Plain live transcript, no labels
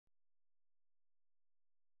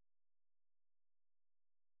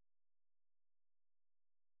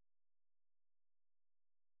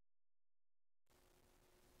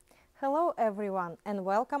Hello everyone and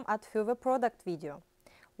welcome at PHYWE product video.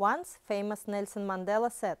 Once famous Nelson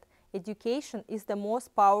Mandela said, "Education is the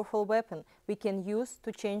most powerful weapon we can use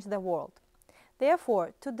to change the world."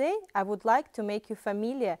 Therefore, today I would like to make you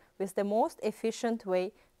familiar with the most efficient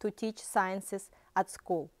way to teach sciences at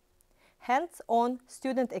school: hands-on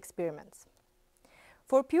student experiments.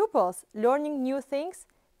 For pupils, learning new things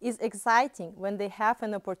is exciting when they have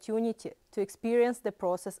an opportunity to experience the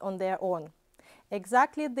process on their own.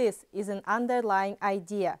 Exactly this is an underlying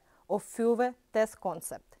idea of PHYWE TESS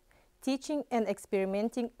concept: teaching and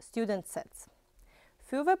experimenting student sets.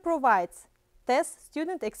 PHYWE provides TESS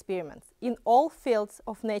student experiments in all fields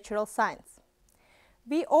of natural science.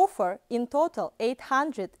 We offer in total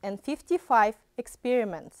 855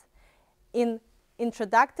 experiments in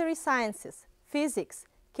introductory sciences, physics,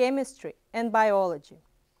 chemistry, and biology.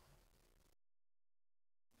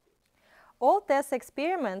 All TESS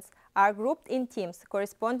experiments are grouped in teams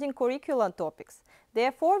corresponding curriculum topics.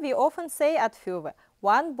 Therefore, we often say at PHYWE,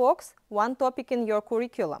 one box, one topic in your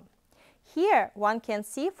curriculum. Here, one can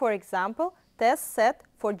see, for example, TESS set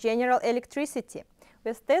for general electricity.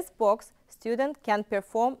 With this box, students can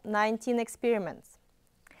perform 19 experiments.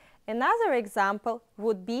 Another example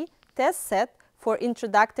would be TESS set for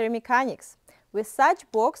introductory mechanics. With such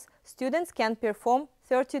box, students can perform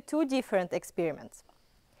 32 different experiments.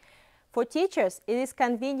 For teachers, it is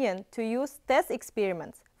convenient to use TESS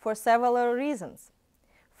experiments for several reasons.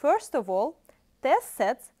 First of all, TESS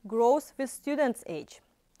sets grow with students' age.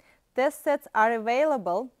 TESS sets are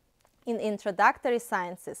available in introductory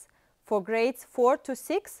sciences for grades 4 to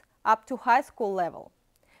 6 up to high school level.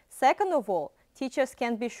 Second of all, teachers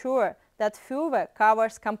can be sure that PHYWE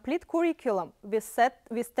covers complete curriculum with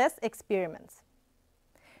TESS experiments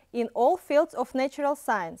in all fields of natural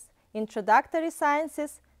science, introductory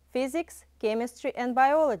sciences, physics, chemistry, and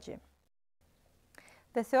biology.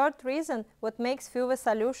 The third reason what makes PHYWE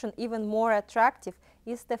solution even more attractive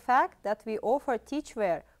is the fact that we offer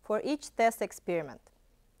teachware for each TESS experiment.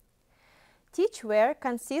 Teachware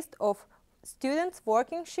consists of students'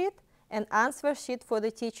 working sheet and answer sheet for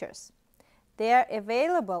the teachers. They are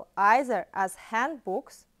available either as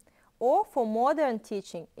handbooks or for modern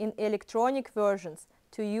teaching in electronic versions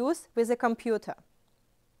to use with a computer.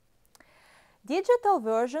 Digital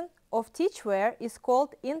version of teachware is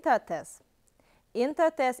called TESS.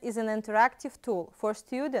 TESS is an interactive tool for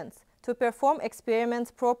students to perform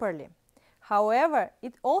experiments properly. However,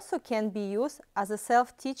 it also can be used as a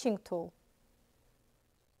self-teaching tool.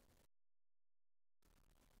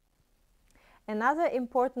 Another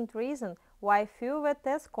important reason why PHYWE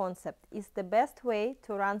TESS concept is the best way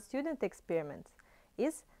to run student experiments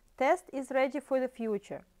is TESS is ready for the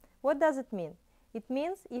future. What does it mean? It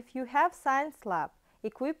means if you have science lab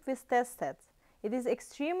equipped with TESS sets, it is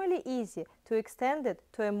extremely easy to extend it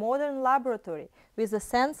to a modern laboratory with a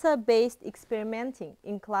sensor-based experimenting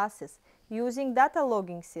in classes using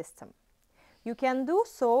datalogging system. You can do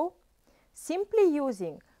so simply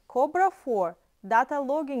using Cobra 4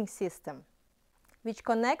 datalogging system, which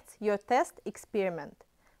connects your TESS experiment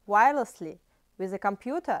wirelessly with a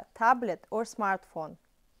computer, tablet, or smartphone.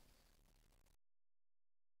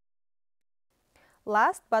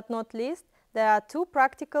 Last but not least, there are two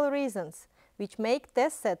practical reasons which make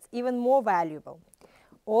TESS sets even more valuable.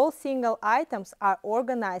 All single items are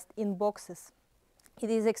organized in boxes.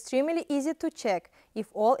 It is extremely easy to check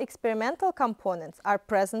if all experimental components are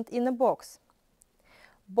present in a box.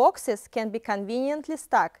 Boxes can be conveniently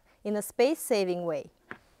stuck in a space-saving way.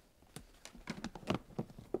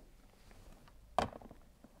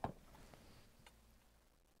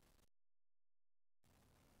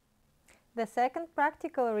 The second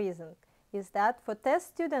practical reason is that for TESS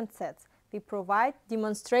student sets, we provide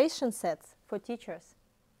demonstration sets for teachers.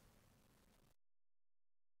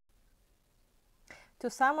 To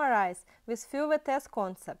summarize, with PHYWE TESS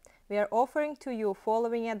concept, we are offering to you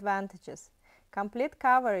following advantages: complete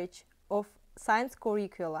coverage of science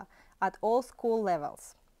curricula at all school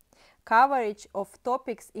levels, coverage of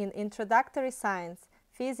topics in introductory science,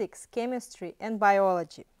 physics, chemistry, and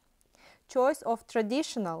biology, choice of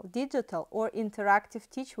traditional, digital, or interactive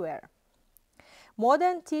teachware,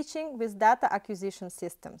 modern teaching with data acquisition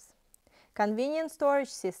systems, convenient storage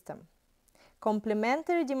system,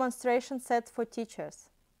 complementary demonstration sets for teachers.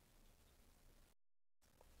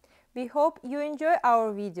 We hope you enjoy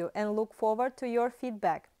our video and look forward to your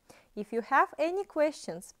feedback. If you have any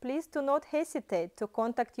questions, please do not hesitate to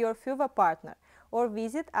contact your PHYWE partner or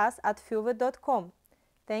visit us at phywwe.com.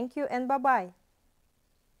 Thank you and bye-bye.